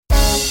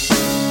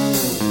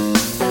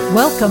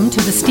Welcome to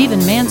the Stephen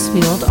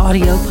Mansfield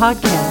audio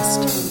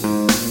podcast.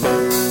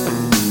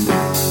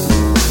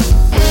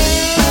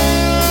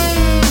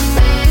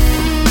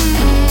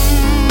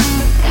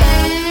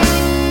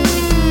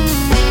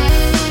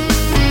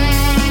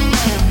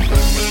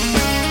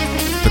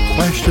 The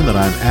question that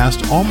I'm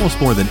asked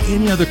almost more than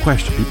any other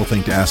question people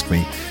think to ask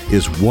me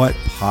is, what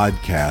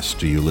podcasts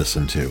do you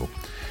listen to?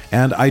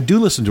 And I do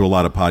listen to a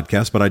lot of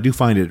podcasts, but I do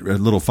find it a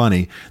little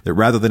funny that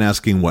rather than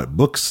asking what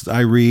books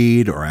I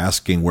read or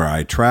asking where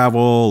I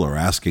travel or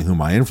asking who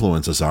my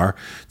influences are,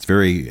 it's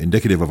very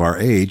indicative of our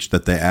age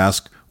that they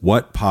ask,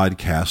 what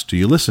podcasts do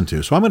you listen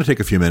to? So I'm going to take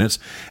a few minutes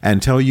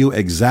and tell you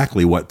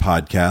exactly what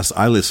podcasts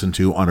I listen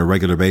to on a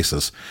regular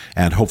basis.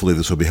 And hopefully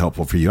this will be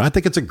helpful for you. I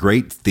think it's a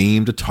great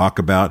theme to talk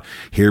about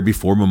here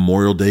before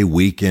Memorial Day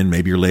weekend.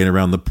 Maybe you're laying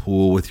around the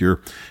pool with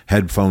your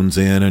headphones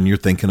in and you're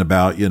thinking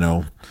about,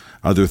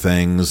 other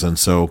things. And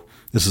so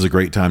this is a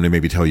great time to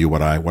maybe tell you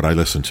what I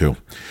listen to.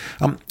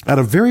 At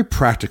a very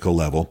practical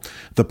level,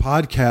 the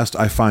podcast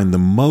I find the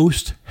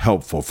most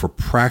helpful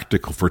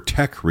for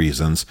tech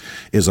reasons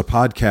is a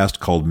podcast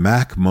called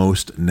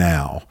MacMost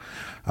Now.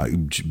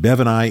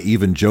 Bev and I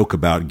even joke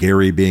about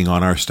Gary being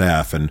on our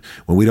staff, and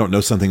when we don't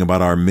know something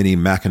about our mini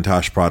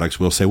Macintosh products,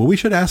 we'll say, well, we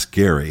should ask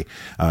Gary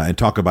and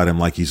talk about him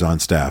like he's on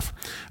staff.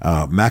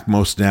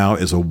 MacMost Now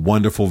is a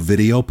wonderful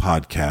video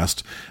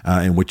podcast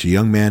in which a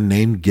young man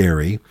named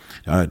Gary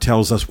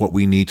tells us what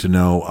we need to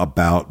know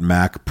about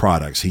Mac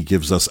products. He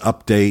gives us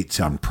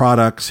updates on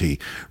products. He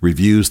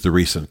reviews the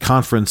recent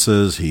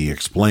conferences. He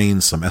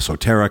explains some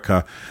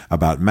esoterica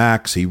about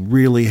Macs. He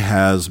really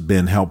has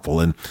been helpful.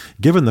 And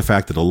given the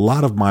fact that a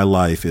lot of my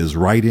life is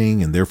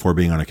writing and therefore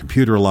being on a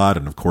computer a lot,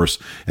 and of course,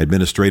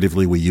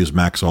 administratively, we use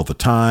Macs all the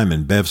time,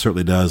 and Bev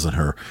certainly does in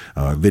her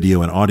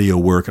video and audio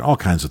work and all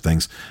kinds of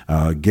things.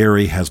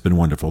 Gary has been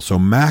wonderful. So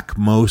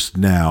MacMost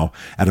Now,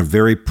 at a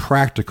very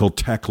practical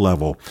tech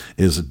level,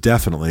 is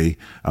definitely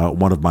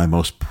one of my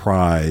most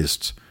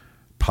prized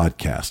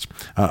podcasts.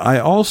 I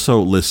also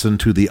listen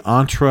to the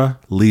Entre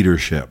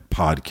Leadership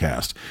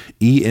podcast,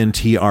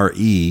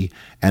 ENTRE,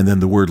 and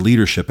then the word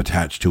leadership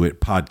attached to it,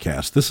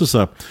 podcast. This is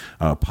a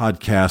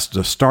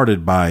podcast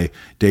started by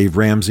Dave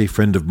Ramsey,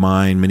 friend of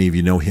mine. Many of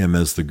you know him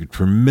as the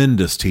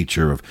tremendous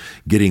teacher of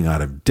getting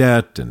out of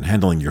debt and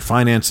handling your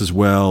finances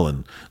well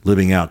and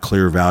living out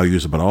clear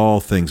values about all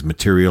things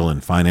material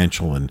and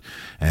financial and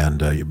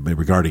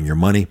regarding your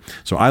money.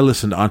 So I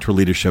listen to Entre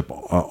Leadership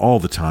all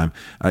the time.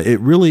 It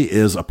really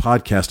is a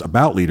podcast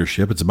about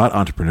leadership. It's about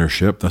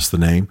entrepreneurship. That's the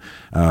name.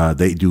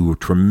 They do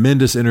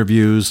tremendous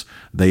interviews.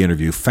 They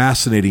interview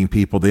fascinating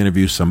people. They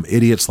interview some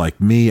idiots like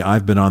me.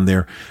 I've been on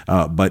there,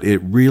 but it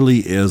really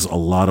is a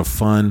lot of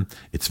fun.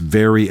 It's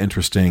very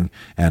interesting,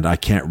 and I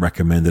can't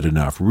recommend it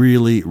enough.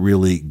 Really,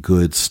 really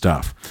good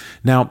stuff.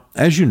 Now,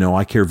 as you know,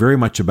 I care very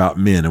much about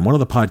men, and one of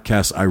the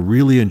podcasts I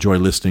really enjoy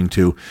listening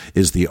to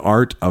is The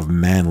Art of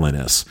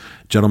Manliness.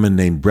 Gentleman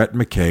named Brett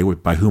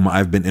McKay, by whom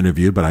I've been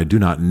interviewed, but I do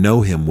not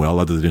know him well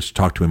other than just to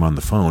talk to him on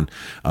the phone,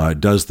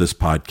 does this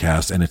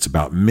podcast, and it's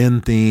about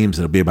men themes.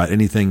 It'll be about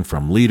anything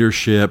from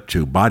leadership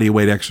to body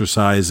weight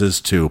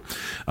exercises to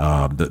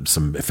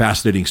some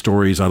fascinating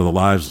stories out of the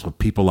lives of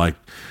people like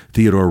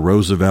Theodore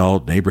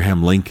Roosevelt and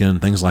Abraham Lincoln,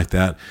 things like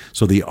that.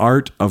 So The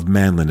Art of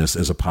Manliness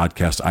is a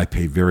podcast I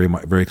pay very,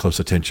 very close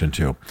attention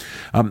to.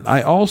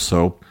 I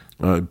also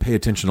pay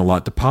attention a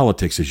lot to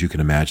politics, as you can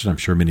imagine. I'm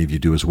sure many of you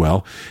do as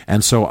well.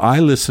 And so I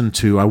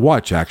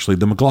watch actually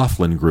the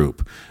McLaughlin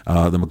Group.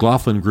 The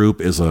McLaughlin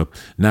Group is a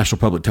National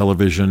Public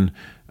Television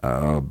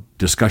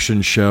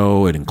discussion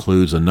show. It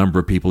includes a number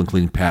of people,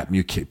 including Pat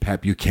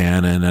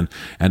Buchanan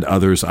and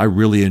others. I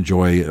really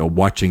enjoy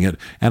watching it,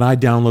 and I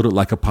download it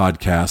like a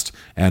podcast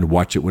and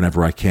watch it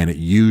whenever I can. It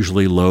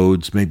usually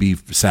loads maybe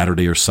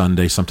Saturday or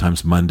Sunday,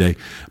 sometimes Monday.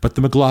 But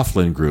the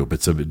McLaughlin Group,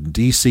 it's a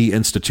DC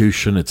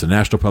institution. It's a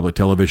National Public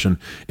Television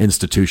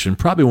institution.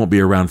 Probably won't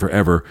be around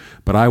forever,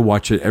 but I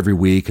watch it every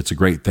week. It's a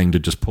great thing to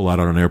just pull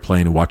out on an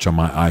airplane and watch on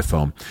my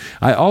iPhone.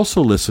 I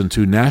also listen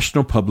to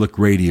National Public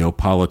Radio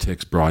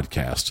politics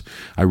broadcasts.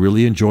 I really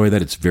enjoy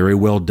that. It's very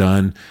well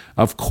done.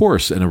 Of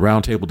course, in a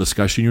roundtable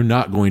discussion, you're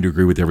not going to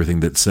agree with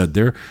everything that's said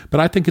there, but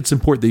I think it's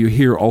important that you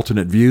hear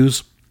alternate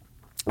views.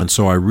 And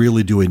so I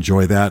really do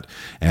enjoy that.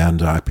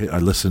 And I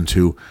listen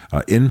to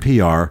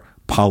NPR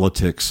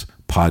Politics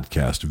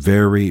podcast.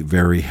 Very,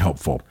 very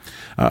helpful.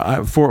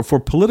 For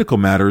political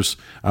matters,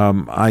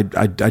 I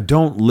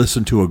don't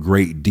listen to a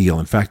great deal.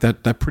 In fact,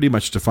 that pretty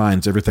much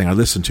defines everything I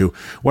listen to.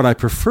 What I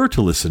prefer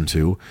to listen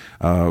to,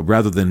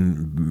 rather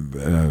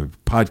than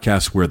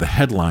podcasts where the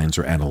headlines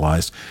are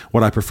analyzed,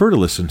 what I prefer to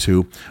listen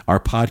to are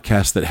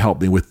podcasts that help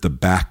me with the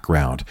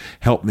background,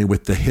 help me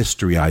with the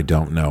history I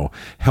don't know,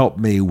 help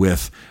me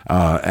with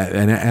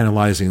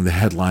analyzing the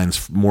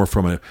headlines more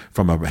from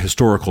a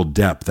historical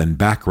depth and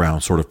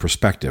background sort of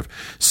perspective.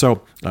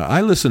 So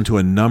I listen to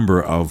a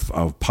number of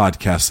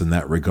podcasts in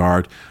that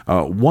regard.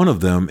 One of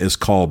them is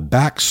called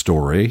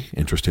Backstory,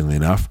 interestingly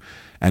enough,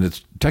 and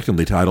it's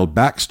technically titled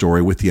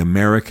Backstory with the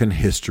American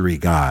History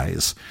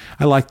Guys.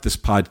 I like this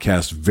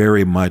podcast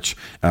very much.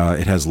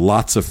 It has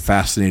lots of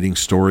fascinating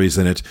stories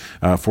in it.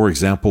 For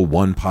example,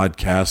 one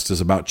podcast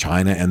is about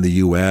China and the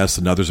U.S.,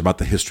 another's about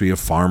the history of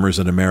farmers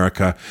in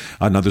America,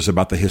 another's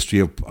about the history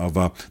of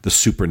the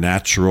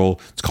supernatural.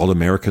 It's called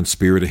American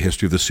Spirit, A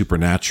History of the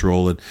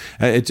Supernatural, and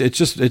it's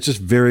just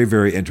very,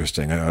 very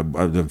interesting.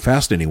 The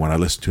fascinating one I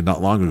listened to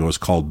not long ago is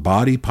called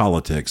Body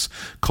Politics,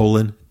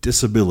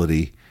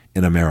 Disability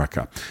in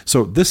America.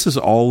 So this is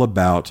all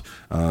about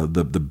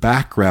the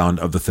background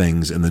of the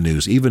things in the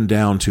news, even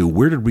down to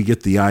where did we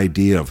get the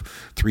idea of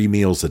 3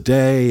 meals a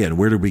day, and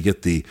where did we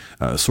get the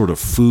sort of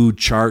food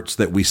charts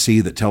that we see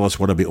that tell us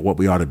what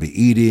we ought to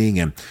be eating,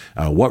 and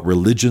what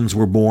religions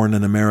were born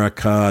in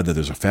America.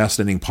 There's a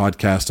fascinating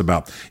podcast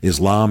about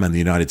Islam and the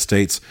United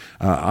States.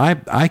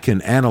 I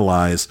can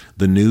analyze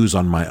the news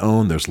on my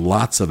own. There's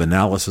lots of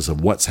analysis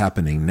of what's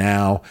happening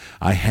now.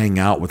 I hang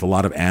out with a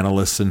lot of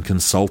analysts and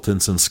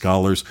consultants and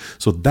scholars.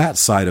 So that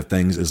side of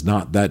things is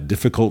not that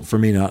difficult for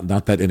me,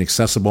 not that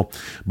inaccessible.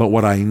 But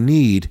what I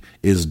need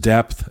is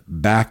depth,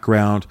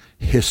 background,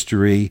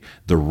 history,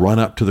 the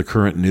run-up to the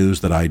current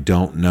news that I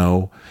don't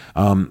know.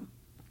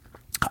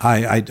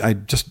 I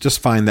just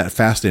find that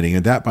fascinating.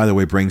 And that, by the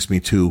way, brings me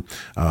to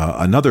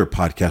another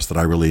podcast that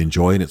I really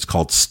enjoy, and it's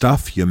called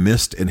Stuff You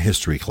Missed in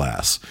History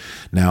Class.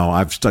 Now,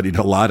 I've studied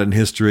a lot in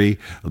history.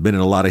 I've been in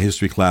a lot of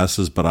history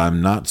classes, but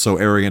I'm not so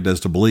arrogant as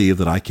to believe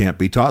that I can't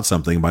be taught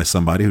something by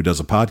somebody who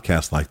does a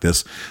podcast like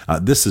this.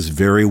 This is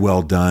very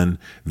well done,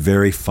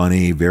 very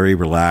funny, very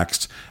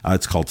relaxed.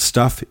 It's called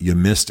Stuff You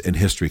Missed in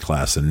History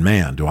Class. And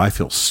man, do I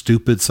feel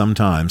stupid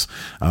sometimes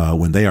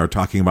when they are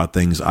talking about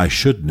things I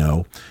should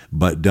know,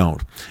 but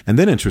don't. And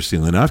then,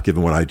 interestingly enough,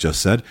 given what I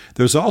just said,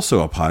 there's also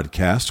a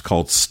podcast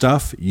called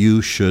Stuff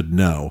You Should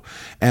Know.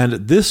 And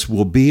this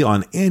will be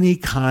on any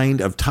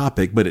kind of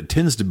topic, but it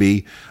tends to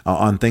be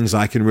on things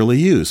I can really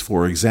use.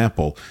 For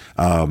example,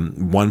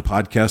 one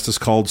podcast is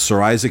called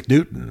Sir Isaac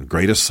Newton,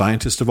 greatest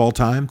scientist of all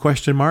time, ?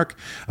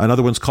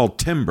 Another one's called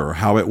Timber,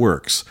 How It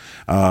Works.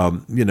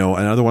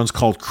 Another one's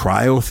called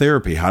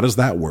Cryotherapy. How does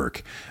that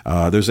work?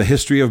 There's a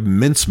history of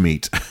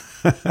mincemeat.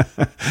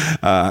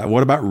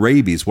 What about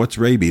rabies? What's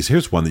rabies?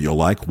 Here's one that you'll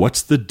like.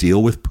 What's the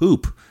deal with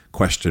poop? ?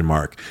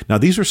 Now,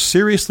 these are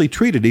seriously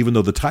treated, even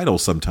though the title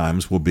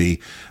sometimes will be,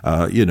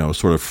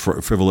 sort of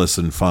frivolous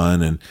and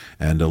fun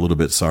and a little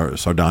bit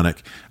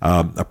sardonic.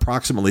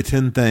 Approximately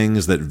 10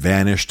 Things That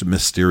Vanished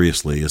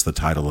Mysteriously is the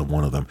title of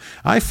one of them.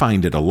 I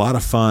find it a lot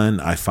of fun.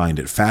 I find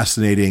it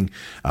fascinating.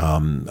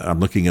 I'm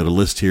looking at a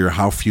list here,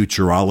 how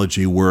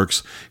futurology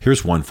works.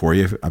 Here's one for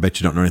you. I bet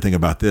you don't know anything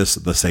about this.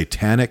 The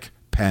Satanic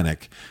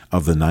Panic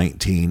of the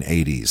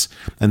 1980s.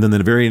 And then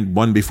the very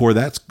one before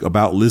that's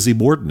about Lizzie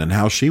Borden and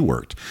how she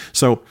worked.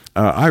 So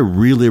I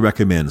really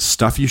recommend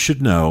Stuff You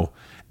Should Know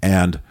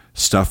and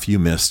Stuff You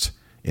Missed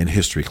in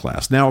History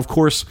Class. Now, of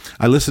course,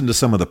 I listen to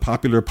some of the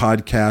popular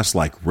podcasts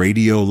like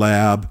Radio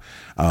Lab.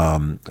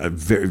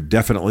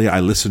 Definitely, I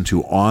listen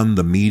to On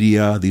the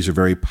Media. These are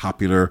very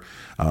popular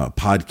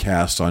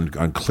podcasts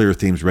on clear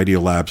themes. Radio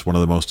Lab's one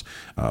of the most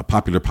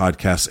popular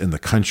podcasts in the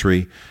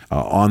country.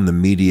 On the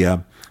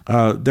Media.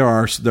 There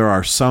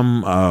are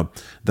some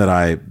that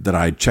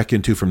I check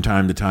into from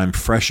time to time.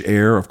 Fresh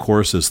Air, of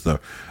course, is the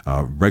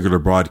regular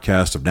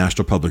broadcast of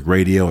National Public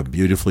Radio, and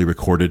beautifully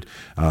recorded,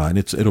 and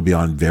it'll be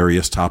on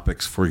various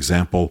topics. For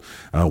example,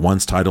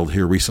 one's titled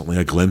here recently,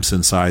 A Glimpse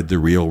Inside the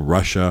Real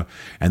Russia,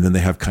 and then they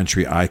have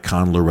country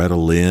icon Loretta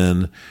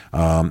Lynn,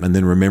 and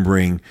then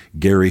Remembering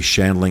Gary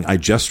Shandling. I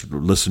just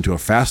listened to a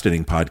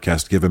fascinating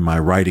podcast given my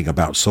writing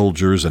about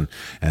soldiers, and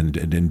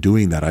in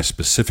doing that, I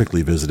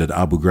specifically visited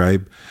Abu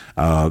Ghraib,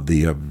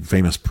 the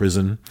famous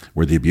prison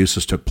where the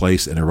abuses took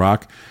place in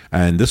Iraq.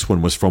 And this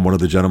one was from one of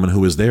the gentlemen who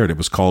was there. And it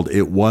was called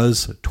It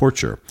Was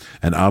Torture.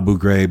 An Abu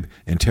Ghraib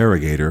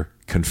interrogator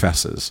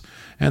confesses.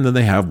 And then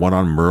they have one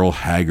on Merle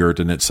Haggard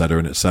and et cetera,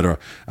 and et cetera.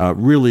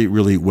 Really,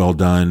 really well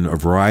done. A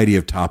variety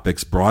of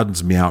topics,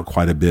 broadens me out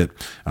quite a bit,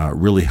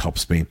 really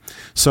helps me.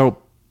 So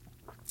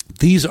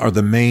these are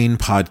the main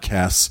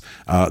podcasts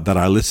that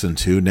I listen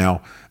to.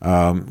 Now,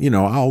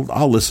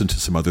 I'll listen to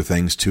some other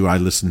things too. I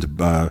listen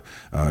to,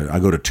 I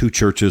go to 2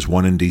 churches,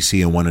 one in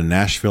DC and one in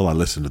Nashville. I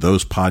listen to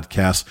those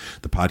podcasts,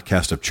 the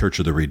podcast of Church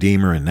of the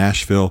Redeemer in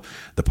Nashville,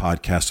 the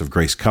podcast of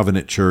Grace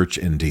Covenant Church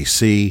in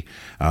DC.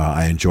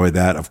 I enjoy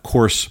that. Of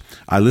course,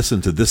 I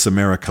listen to This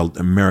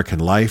American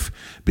Life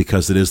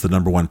because it is the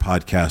 #1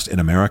 podcast in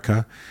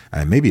America,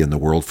 maybe in the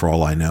world for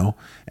all I know.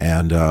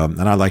 And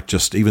I like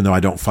just, even though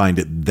I don't find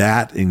it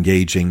that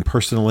engaging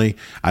personally,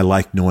 I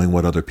like knowing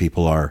what other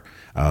people are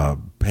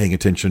paying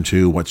attention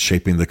to, what's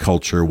shaping the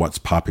culture, what's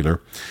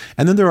popular.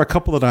 And then there are a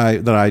couple that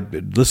I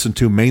listen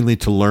to mainly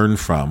to learn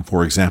from.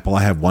 For example,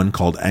 I have one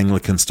called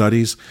Anglican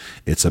Studies.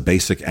 It's a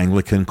basic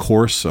Anglican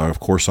course, of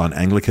course, on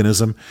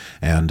Anglicanism.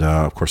 And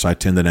of course, I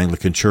attend an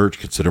Anglican church,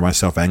 consider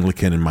myself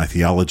Anglican in my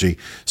theology,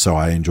 so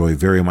I enjoy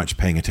very much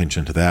paying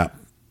attention to that.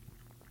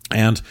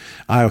 And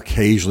I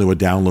occasionally would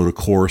download a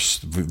course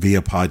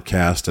via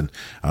podcast and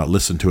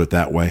listen to it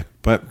that way.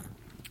 But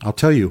I'll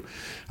tell you,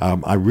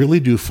 I really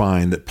do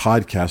find that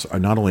podcasts are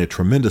not only a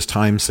tremendous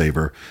time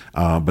saver,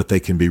 but they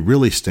can be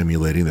really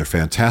stimulating. They're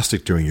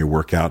fantastic during your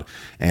workout.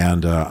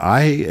 And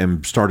I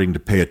am starting to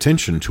pay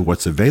attention to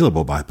what's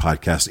available by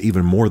podcasts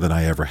even more than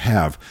I ever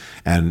have,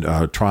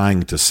 and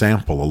trying to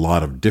sample a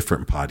lot of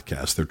different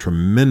podcasts. They're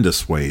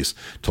tremendous ways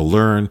to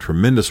learn,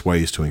 tremendous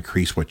ways to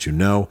increase what you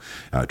know,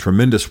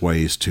 tremendous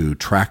ways to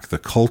track the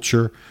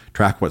culture,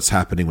 track what's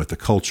happening with the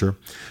culture.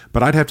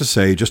 But I'd have to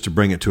say, just to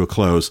bring it to a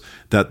close,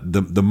 that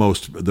the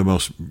most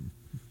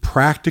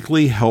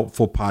practically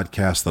helpful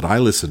podcast that I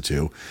listen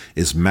to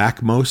is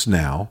MacMost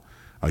Now,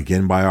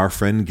 again by our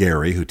friend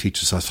Gary, who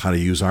teaches us how to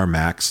use our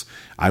Macs.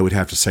 I would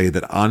have to say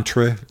that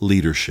Entre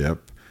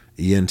Leadership,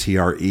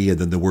 E-N-T-R-E, and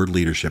then the word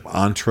leadership,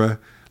 Entre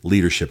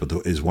Leadership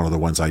is one of the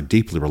ones I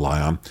deeply rely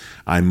on.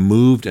 I'm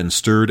moved and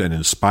stirred and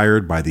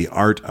inspired by the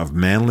art of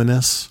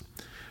manliness.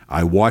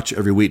 I watch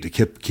every week to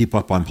keep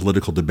up on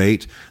political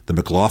debate, the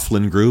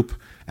McLaughlin Group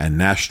and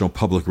National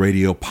Public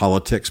Radio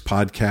Politics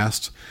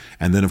podcasts.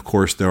 And then, of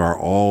course, there are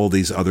all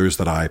these others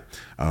that I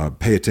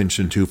pay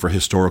attention to for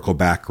historical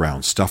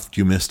background, stuff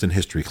you missed in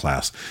history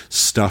class,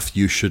 stuff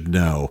you should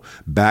know,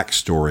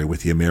 backstory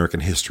with the American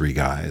history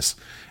guys.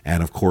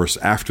 And, of course,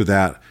 after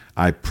that,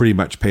 I pretty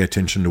much pay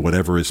attention to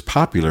whatever is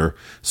popular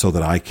so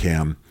that I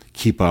can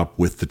keep up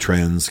with the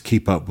trends,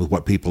 keep up with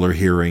what people are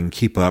hearing,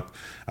 keep up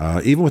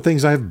even with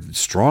things I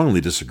strongly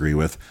disagree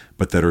with,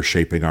 but that are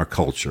shaping our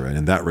culture. And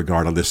in that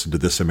regard, I listen to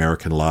This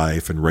American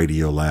Life and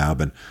Radio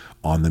Lab and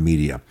On the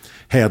Media.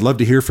 Hey, I'd love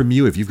to hear from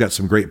you. If you've got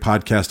some great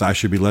podcasts I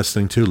should be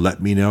listening to, let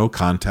me know.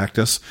 Contact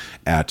us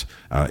at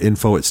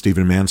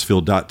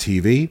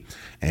info@stephenmansfield.tv.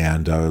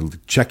 And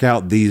check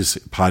out these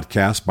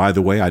podcasts. By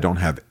the way, I don't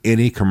have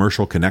any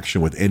commercial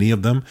connection with any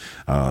of them.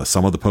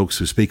 Some of the folks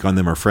who speak on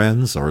them are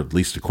friends, or at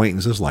least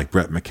acquaintances, like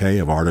Brett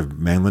McKay of Art of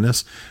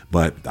Manliness.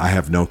 But I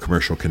have no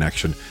commercial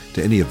connection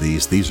to any of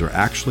these. These are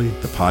actually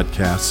the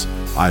podcasts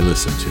I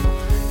listen to.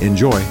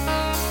 Enjoy.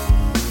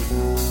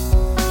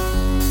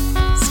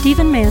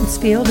 Stephen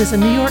Mansfield is a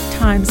New York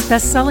Times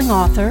best-selling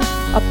author,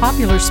 a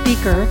popular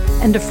speaker,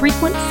 and a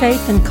frequent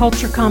faith and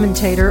culture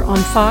commentator on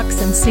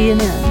Fox and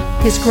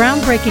CNN. His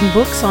groundbreaking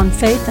books on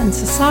faith and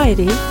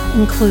society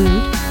include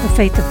The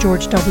Faith of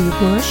George W.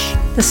 Bush,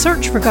 The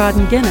Search for God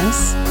in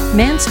Guinness,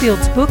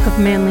 Mansfield's Book of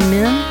Manly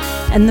Men,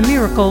 and The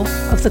Miracle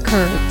of the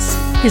Kurds.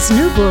 His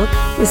new book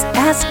is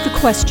Ask the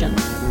Question: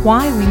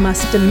 Why We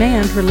Must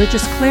Demand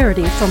Religious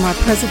Clarity from Our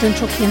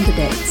Presidential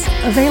Candidates,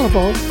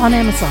 available on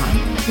Amazon.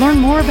 Learn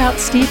more about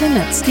Stephen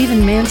at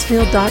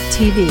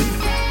stephenmansfield.tv.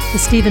 The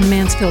Stephen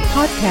Mansfield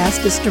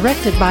podcast is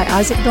directed by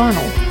Isaac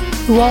Darnold,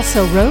 who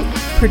also wrote,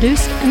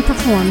 produced, and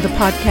performed the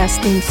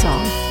podcast theme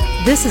song.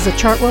 This is a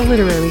Chartwell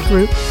Literary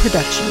Group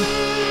production.